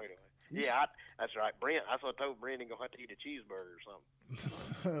the car anyway. Yeah, that's right. Brent, that's what I told Brent, he's going to have to eat a cheeseburger or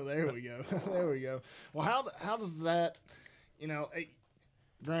something. There we go. There we go. Well, how does that,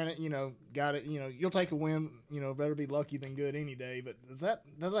 granted, got it, you'll take a win, better be lucky than good any day, but does that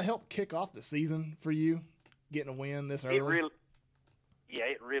help kick off the season for you, getting a win this early?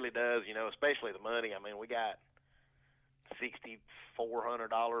 It really does, especially the money. I mean, we got $6,400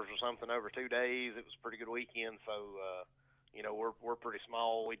 or something over 2 days. It was a pretty good weekend, so we're pretty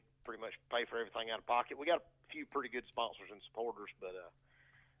small. We pretty much pay for everything out of pocket. We got a few pretty good sponsors and supporters, but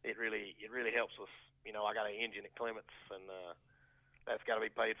it really helps us. I got an engine at Clements, and that's got to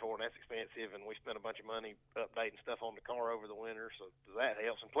be paid for, and that's expensive. And we spend a bunch of money updating stuff on the car over the winter, so that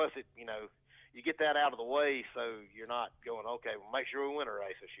helps. And plus, you get that out of the way, so you're not going, okay, well, make sure we win a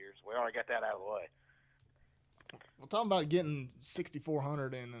race this year. So we already got that out of the way. Well, talking about getting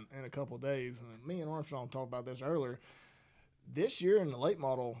 6,400 in a couple of days, and me and Armstrong talked about this earlier. This year in the late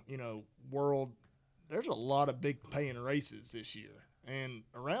model, world, there's a lot of big paying races this year, and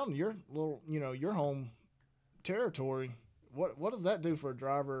around your little, your home territory. What does that do for a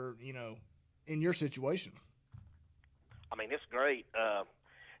driver, in your situation? I mean, it's great.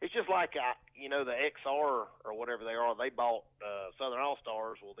 It's just like the XR or whatever they are. They bought Southern All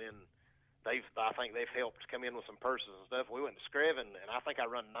Stars. Well, then I think they've helped come in with some purses and stuff. We went to Screven, and I think I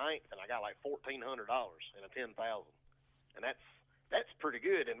run ninth, and I got like $1,400 in a 10,000, and that's pretty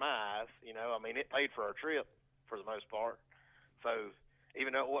good in my eyes. You know, I mean, it paid for our trip for the most part. So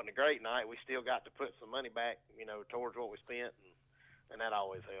even though it wasn't a great night, we still got to put some money back, you know, towards what we spent, and that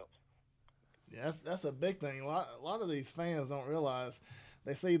always helps. Yeah, that's a big thing. A lot of these fans don't realize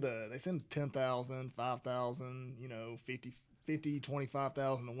they send 10,000, 5,000, you know, 50,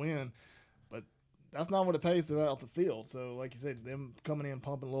 25,000 to win, but that's not what it pays throughout the field. So, like you said, them coming in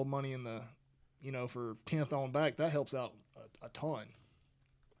pumping a little money in the, you know, for 10th on back, that helps out a ton.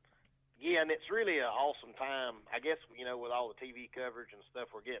 Yeah, and it's really an awesome time. I guess, you know, with all the TV coverage and stuff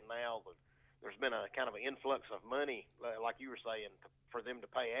we're getting now, there's been a kind of an influx of money, like you were saying, for them to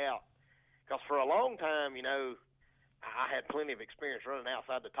pay out. Because for a long time, you know, I had plenty of experience running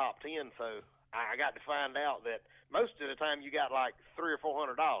outside the top 10, so I got to find out that most of the time you got like $300 or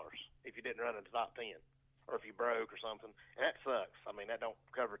 $400 if you didn't run in the top 10, or if you broke or something, and that sucks. I mean, that don't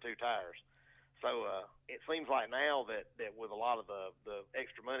cover 2 tires. So it seems like now that with a lot of the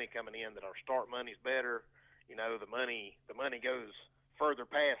extra money coming in, that our start money's better. You know, the money goes further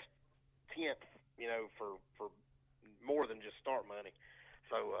past 10th, you know, for more than just start money.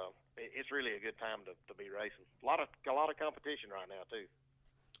 So it's really a good time to be racing. A lot of competition right now too.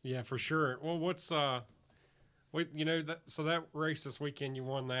 Yeah, for sure. Well, you know, so that race this weekend, you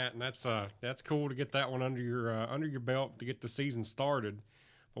won that, and that's cool to get that one under your belt to get the season started.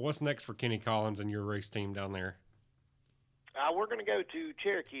 But what's next for Kenny Collins and your race team down there? We're going to go to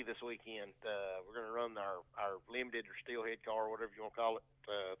Cherokee this weekend. We're going to run our limited or steelhead car, whatever you want to call it,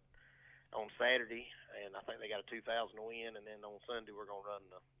 on Saturday, and I think they got a 2,000 to win. And then on Sunday, we're going to run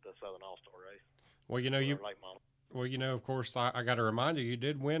the Southern All-Star race. Well, you know, of course, I got to remind you, you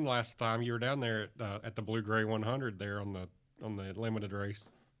did win last time you were down there at the Blue Gray 100 there on the limited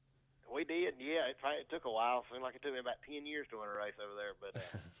race. We did, yeah. It took a while. It seemed like it took me about 10 years to win a race over there,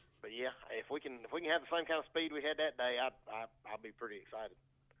 but yeah, if we can have the same kind of speed we had that day, I'd be pretty excited.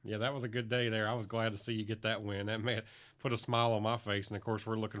 Yeah, that was a good day there. I was glad to see you get that win. That put a smile on my face, and of course,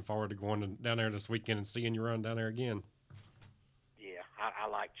 we're looking forward to going down there this weekend and seeing you run down there again. Yeah, I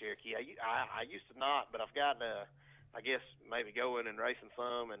like Cherokee. I used to not, but I've got to, I guess, maybe going and racing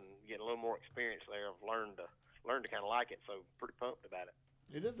some and getting a little more experience there. I've learned to kind of like it, so pretty pumped about it.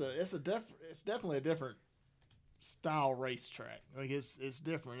 It's definitely a different style racetrack. Like it's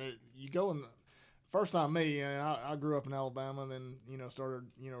different. You go in the first time I grew up in Alabama, and then started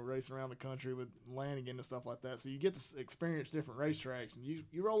racing around the country with Lanigan and stuff like that. So you get to experience different racetracks, and you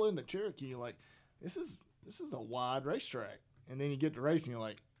roll in the Cherokee, you're like, this is a wide racetrack, and then you get to racing, you're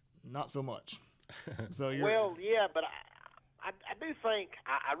like, not so much. So well, yeah, but I do think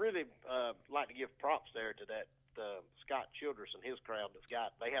I really like to give props there to that. Scott Childress and his crowd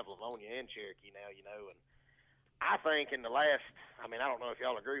they have Livonia and Cherokee now, and I think in the last, I don't know if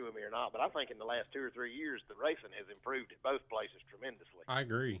y'all agree with me or not, but I think in the last 2 or 3 years, the racing has improved at both places tremendously. I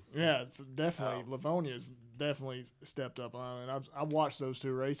agree. Yeah, it's definitely, Livonia's definitely stepped up on it. I've watched those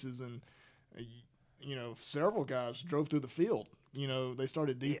 2 races, and, several guys drove through the field. They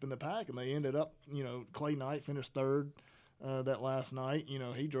started deep in the pack, and they ended up, Clay Knight finished 3rd. That last night,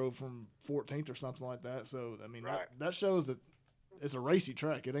 he drove from 14th or something like that. So right. that shows that it's a racy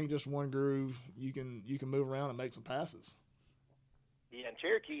track. It ain't just one groove. You can move around and make some passes. Yeah, and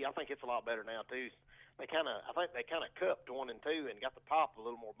Cherokee, I think it's a lot better now too. I think they kind of cupped 1 and 2 and got the top a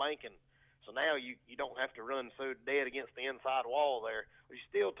little more banking. So now you don't have to run so dead against the inside wall there. Which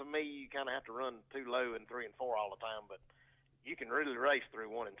still, to me, you kind of have to run too low in 3 and 4 all the time. But you can really race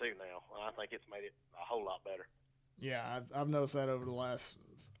through 1 and 2 now. And I think it's made it a whole lot better. Yeah, I've noticed that over the last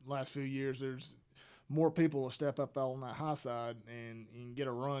few years. There's more people will step up on that high side and get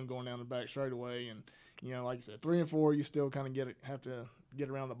a run going down the back straightaway. And like you said, 3 and 4, you still kind of have to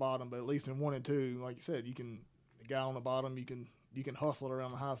get around the bottom. But at least in 1 and 2, like you said, the guy on the bottom, you can hustle it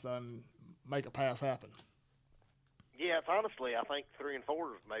around the high side and make a pass happen. Yeah, honestly, I think 3 and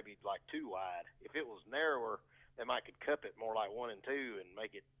 4 is maybe like too wide. If it was narrower, they might could cup it more like 1 and 2 and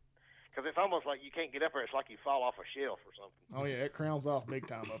make it. Because it's almost like you can't get up there. It's like you fall off a shelf or something. Oh yeah, it crowns off big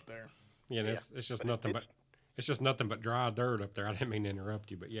time up there. Yeah, and it's just nothing but dry dirt up there. I didn't mean to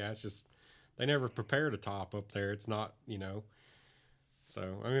interrupt you, but yeah, it's just they never prepared a top up there. It's not,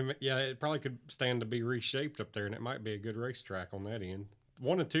 So yeah, it probably could stand to be reshaped up there, and it might be a good racetrack on that end.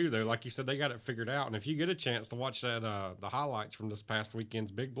 1 and 2 though, like you said, they got it figured out. And if you get a chance to watch that, the highlights from this past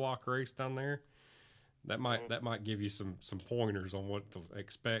weekend's big block race down there. That might give you some pointers on what to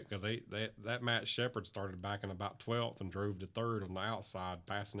expect, because that Matt Shepard started back in about 12th and drove to 3rd on the outside,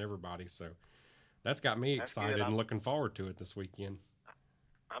 passing everybody. So that's got me excited and looking forward to it this weekend.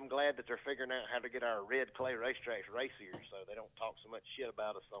 I'm glad that they're figuring out how to get our red clay racetracks racier, so they don't talk so much shit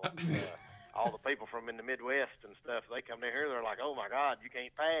about us on all the people from in the Midwest and stuff. They come down here, they're like, "Oh my God, you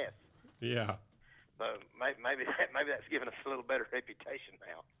can't pass." Yeah. So maybe that's giving us a little better reputation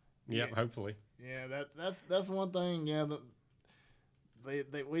now. Yep, hopefully. Yeah, that's one thing. Yeah,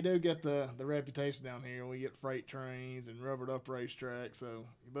 we do get the reputation down here. We get freight trains and rubbered up racetracks. So,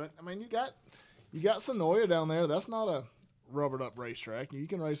 but I mean, you got Sonoya down there. That's not a rubbered up racetrack. You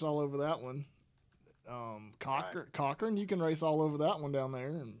can race all over that one. Cochran, you can race all over that one down there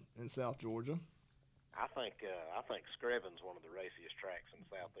in South Georgia. I think Screven's one of the raciest tracks in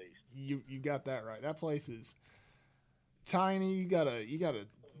the Southeast. You got that right. That place is tiny. You gotta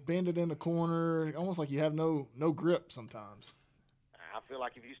bend it in the corner, almost like you have no grip sometimes. I feel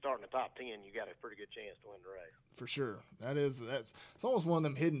like if you start in the top 10, you got a pretty good chance to win the race. For sure. It's almost one of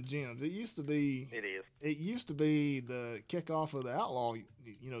them hidden gems. It used to be. It is. It used to be the kickoff of the outlaw,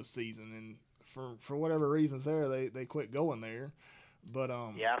 season, and for whatever reasons they quit going there. But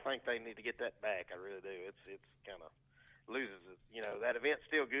yeah, I think they need to get that back. I really do. It's kind of loses it. That event's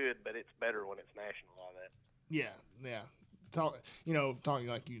still good, but it's better when it's national like that. Yeah. Talking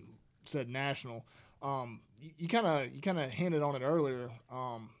like you said, national. You kind of hinted on it earlier,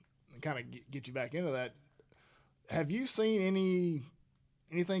 and kind of get you back into that. Have you seen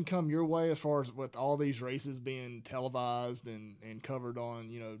anything come your way as far as with all these races being televised and covered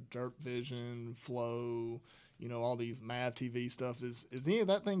on Dirt Vision, Flow, all these MAV TV stuff? Is any of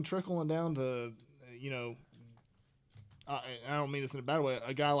that thing trickling down to I don't mean this in a bad way,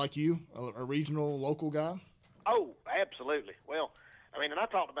 a guy like you, a regional local guy? Oh, absolutely. Well, I mean, and I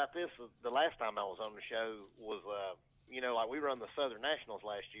talked about this the last time I was on the show was, like we run the Southern Nationals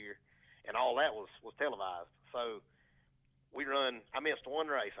last year, and all that was televised. So I missed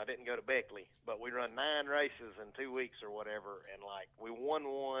one race. I didn't go to Beckley, but we run 9 races in 2 weeks or whatever, and we won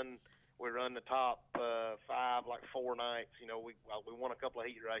one. We run the top 5 4 nights. We won a couple of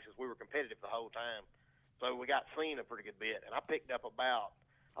heat races. We were competitive the whole time, so we got seen a pretty good bit, and I picked up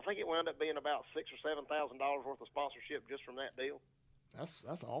I think it wound up being about $6,000 or $7,000 worth of sponsorship just from that deal. That's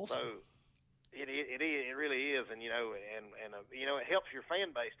awesome. So it really is, and it helps your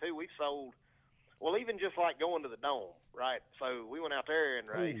fan base too. We've sold, well, even just like going to the Dome, right? So we went out there and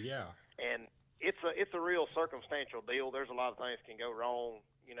raced. Oh, yeah. And it's a real circumstantial deal. There's a lot of things can go wrong,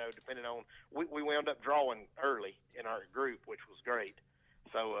 depending on. We wound up drawing early in our group, which was great.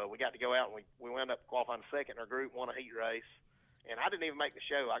 So we got to go out and we wound up qualifying second in our group, won a heat race. And I didn't even make the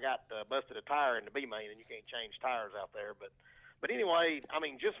show. I got busted a tire in the B main, and you can't change tires out there. But anyway, I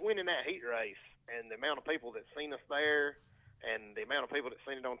mean, just winning that heat race and the amount of people that seen us there, and the amount of people that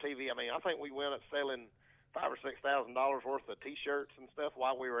seen it on TV. I mean, I think we wound up selling $5,000 or $6,000 worth of T-shirts and stuff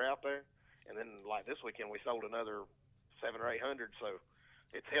while we were out there. And then like this weekend, we sold another 700 or 800. So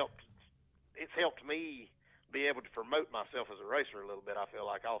it's helped. It's helped me be able to promote myself as a racer a little bit. I feel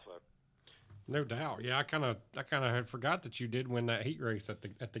like also. No doubt. Yeah, I kind of had forgot that you did win that heat race at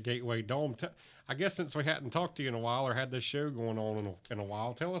the Gateway Dome. I guess since we hadn't talked to you in a while or had this show going on in a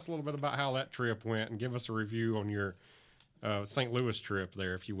while, tell us a little bit about how that trip went and give us a review on your St. Louis trip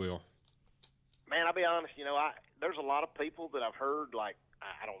there, if you will. Man, I'll be honest. There's a lot of people that I've heard, like,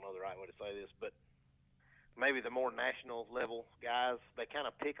 I don't know the right way to say this, but maybe the more national level guys, they kind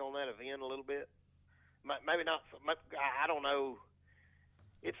of pick on that event a little bit. Maybe not. I don't know.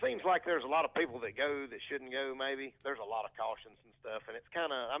 It seems like there's a lot of people that go that shouldn't go, maybe. There's a lot of cautions and stuff, and it's kind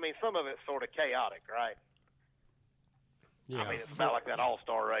of, I mean, some of it's sort of chaotic, right? Yeah. I mean, it's about like that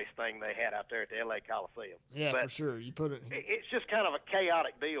all-star race thing they had out there at the L.A. Coliseum. Yeah, but for sure. You put it. It's just kind of a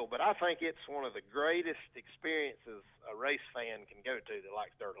chaotic deal, but I think it's one of the greatest experiences a race fan can go to that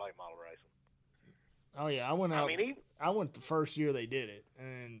likes dirt late model racing. Oh, yeah. I went out. I went the first year they did it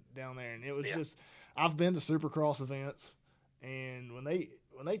and down there, and it was just – I've been to Supercross events, and when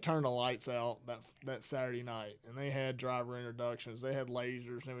they turned the lights out that Saturday night and they had driver introductions, they had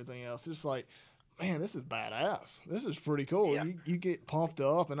lasers and everything else, it's like, man, this is badass. This is pretty cool. Yeah. You get pumped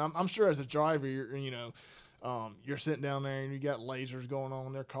up, and I'm sure as a driver, you're sitting down there and you got lasers going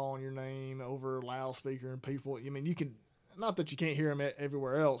on. They're calling your name over a loudspeaker, and people, I mean, you can, not that you can't hear them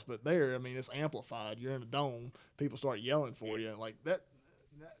everywhere else, but there, I mean, it's amplified. You're in a dome. People start yelling for you. Like that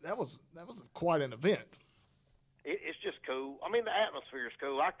was quite an event. It's just cool. I mean, the atmosphere is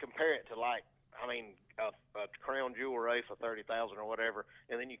cool. I compare it to a crown jewel race of 30,000 or whatever,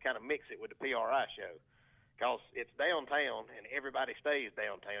 and then you kind of mix it with the PRI show, because it's downtown and everybody stays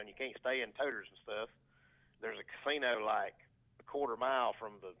downtown. You can't stay in toters and stuff. There's a casino like a quarter mile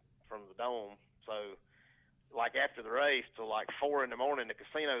from the dome, so like after the race till like 4 a.m, the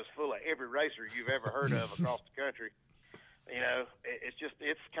casino's full of every racer you've ever heard of across the country. It's just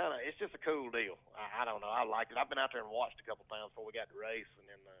a cool deal. I don't know. I like it. I've been out there and watched a couple times before we got to race, and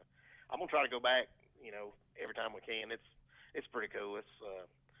then I'm gonna try to go back. Every time we can. It's pretty cool. It's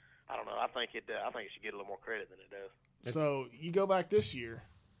I don't know. I think it should get a little more credit than it does. So you go back this year,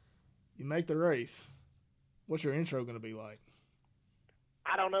 you make the race. What's your intro going to be like?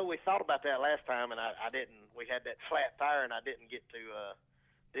 I don't know. We thought about that last time, and I didn't. We had that flat tire, and I didn't get to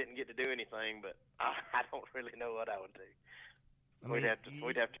do anything. But I don't really know what I would do. We'd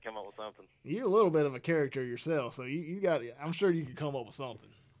have to come up with something. You're a little bit of a character yourself, so you got. I'm sure you could come up with something.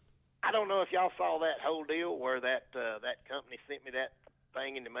 I don't know if y'all saw that whole deal where that company sent me that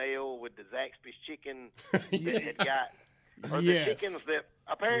thing in the mail with the Zaxby's chicken that had got, or the chickens that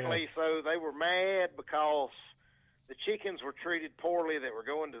apparently, so they were mad because the chickens were treated poorly that were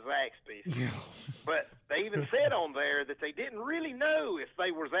going to Zaxby's. But they even said on there that they didn't really know if they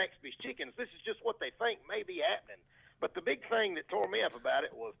were Zaxby's chickens. This is just what they think may be happening. But the big thing that tore me up about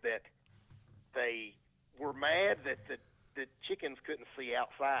it was that they were mad that the chickens couldn't see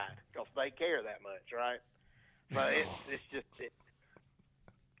outside because they care that much, right? So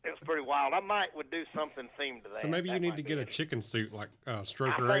it was pretty wild. I would do something themed to that. So maybe you need to get a chicken suit like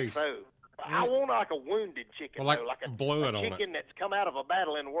Stroker Ace. I think so. I want like a wounded chicken, like a blood on it. chicken that's come out of a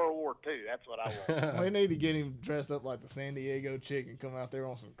battle in World War II. That's what I want. We need to get him dressed up like the San Diego chicken, come out there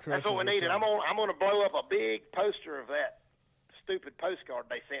on some crutches. That's what we needed. I'm gonna blow up a big poster of that stupid postcard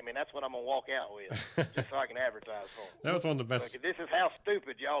they sent me, and that's what I'm gonna walk out with, just so I can advertise for them. That was one of the best. Look, this is how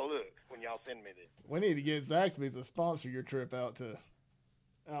stupid y'all look when y'all send me this. We need to get Zaxby's to sponsor your trip out to.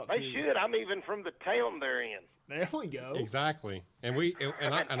 They should. I'm even from the town they're in. There we go. Exactly, and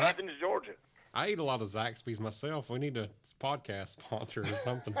Athens, Georgia. I eat a lot of Zaxby's myself. We need a podcast sponsor or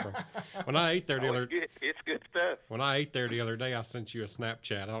something from. When I ate there it's good stuff. When I ate there the other day, I sent you a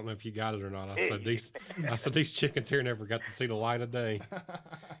Snapchat. I don't know if you got it or not. I said these chickens here never got to see the light of day.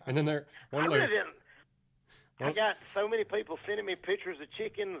 And then I got so many people sending me pictures of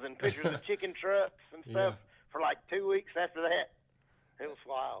chickens and pictures of chicken trucks and stuff for like 2 weeks after that. It was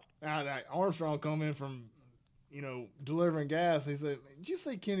wild. Armstrong come in from, delivering gas. He said, "Did you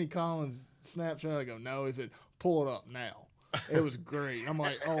see Kenny Collins' Snapchat?" I go, "No." He said, "Pull it up now." It was great. I'm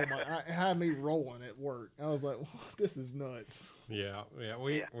like, oh my! It had me rolling at work. I was like, "This is nuts." Yeah.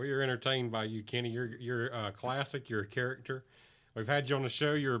 We are entertained by you, Kenny. You're a classic. You're a character. We've had you on the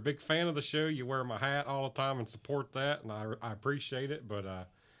show. You're a big fan of the show. You wear my hat all the time and support that, and I appreciate it. But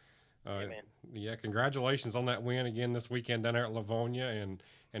congratulations on that win again this weekend down there at Livonia,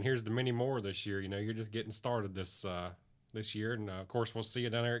 and here's the many more this year. You're just getting started this year, and of course we'll see you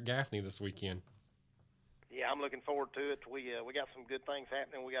down there at Gaffney this weekend. Yeah, I'm looking forward to it. We got some good things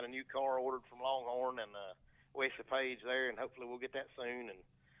happening. We got a new car ordered from Longhorn and Wesley Page there, and hopefully we'll get that soon. And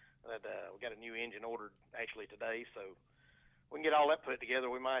we got a new engine ordered actually today, so we can get all that put together.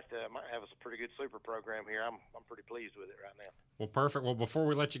 We might have us a pretty good super program here. I'm pretty pleased with it right now. Well, perfect. Well, before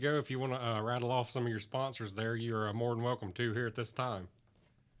we let you go, if you want to rattle off some of your sponsors there, you're more than welcome to here at this time.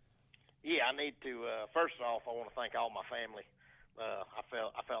 Yeah, I need to. First off, I want to thank all my family. I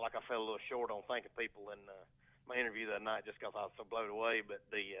felt like I fell a little short on thanking people in my interview that night just because I was so blown away. But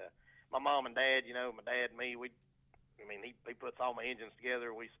my mom and dad, my dad and me, he puts all my engines together.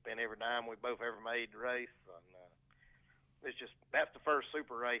 We spend every dime we both ever made to race, and that's the first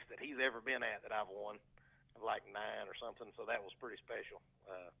super race that he's ever been at that I've won, like 9 or something. So that was pretty special.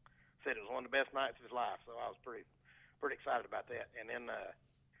 Said it was one of the best nights of his life, so I was pretty excited about that. And then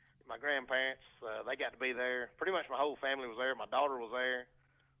my grandparents, they got to be there. Pretty much my whole family was there. My daughter was there.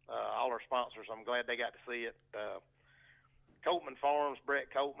 All our sponsors, I'm glad they got to see it. Coltman Farms,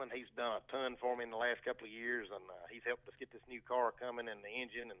 Brett Coltman, he's done a ton for me in the last couple of years, and he's helped us get this new car coming and the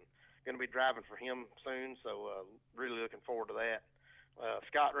engine, and going to be driving for him soon, so really looking forward to that.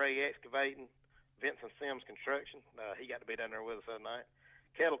 Scott Ray Excavating, Vincent Sims Construction, he got to be down there with us that night.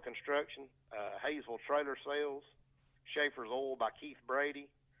 Kettle Construction, Hayesville Trailer Sales, Schaefer's Oil by Keith Brady,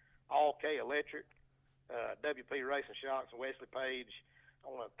 All K Electric, WP Racing Shocks, and Wesley Page. I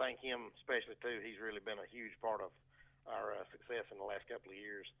want to thank him especially too. He's really been a huge part of our success in the last couple of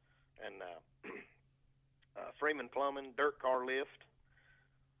years. And Freeman Plumbing, Dirt Car Lift,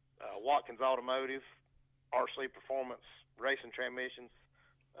 Watkins Automotive, RC Performance Racing Transmissions,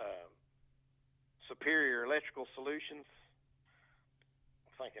 Superior Electrical Solutions.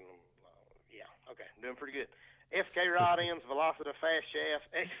 I'm thinking, doing pretty good. FK Rod Ends, Velocita Fast Shafts,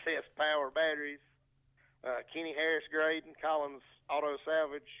 Excess Power Batteries, Kenny Harris Grading, Collins Auto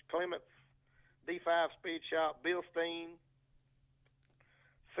Salvage, Clements, D5 Speed Shop, Bill Steen,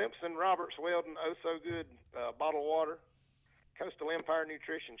 Simpson Roberts Welding, Oh So Good Bottled Water, Coastal Empire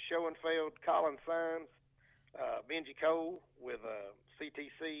Nutrition, Schoenfeld, Collins Signs, Benji Cole with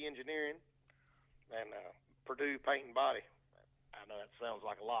CTC Engineering, and Purdue Paint and Body. I know that sounds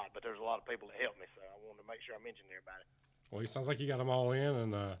like a lot, but there's a lot of people that help me, so I wanted to make sure I mentioned everybody. Well, it sounds like you got them all in,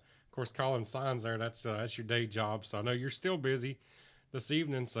 and of course, calling signs there. That's your day job. So I know you're still busy this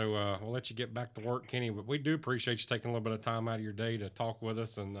evening, so we'll let you get back to work, Kenny. But we do appreciate you taking a little bit of time out of your day to talk with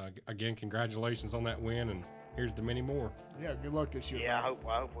us. And again, congratulations on that win, and here's to many more. Yeah, good luck this year. Yeah, I hope.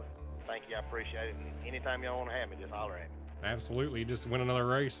 Thank you, I appreciate it. And anytime y'all want to have me, just holler at me. Absolutely, you just win another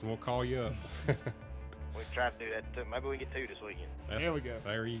race, and we'll call you up. We try to do that too. Maybe we get 2 this weekend. There we go.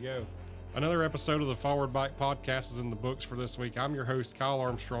 There you go. Another episode of the Forward Bike Podcast is in the books for this week. I'm your host, Kyle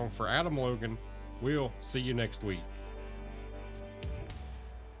Armstrong. For Adam Logan, we'll see you next week.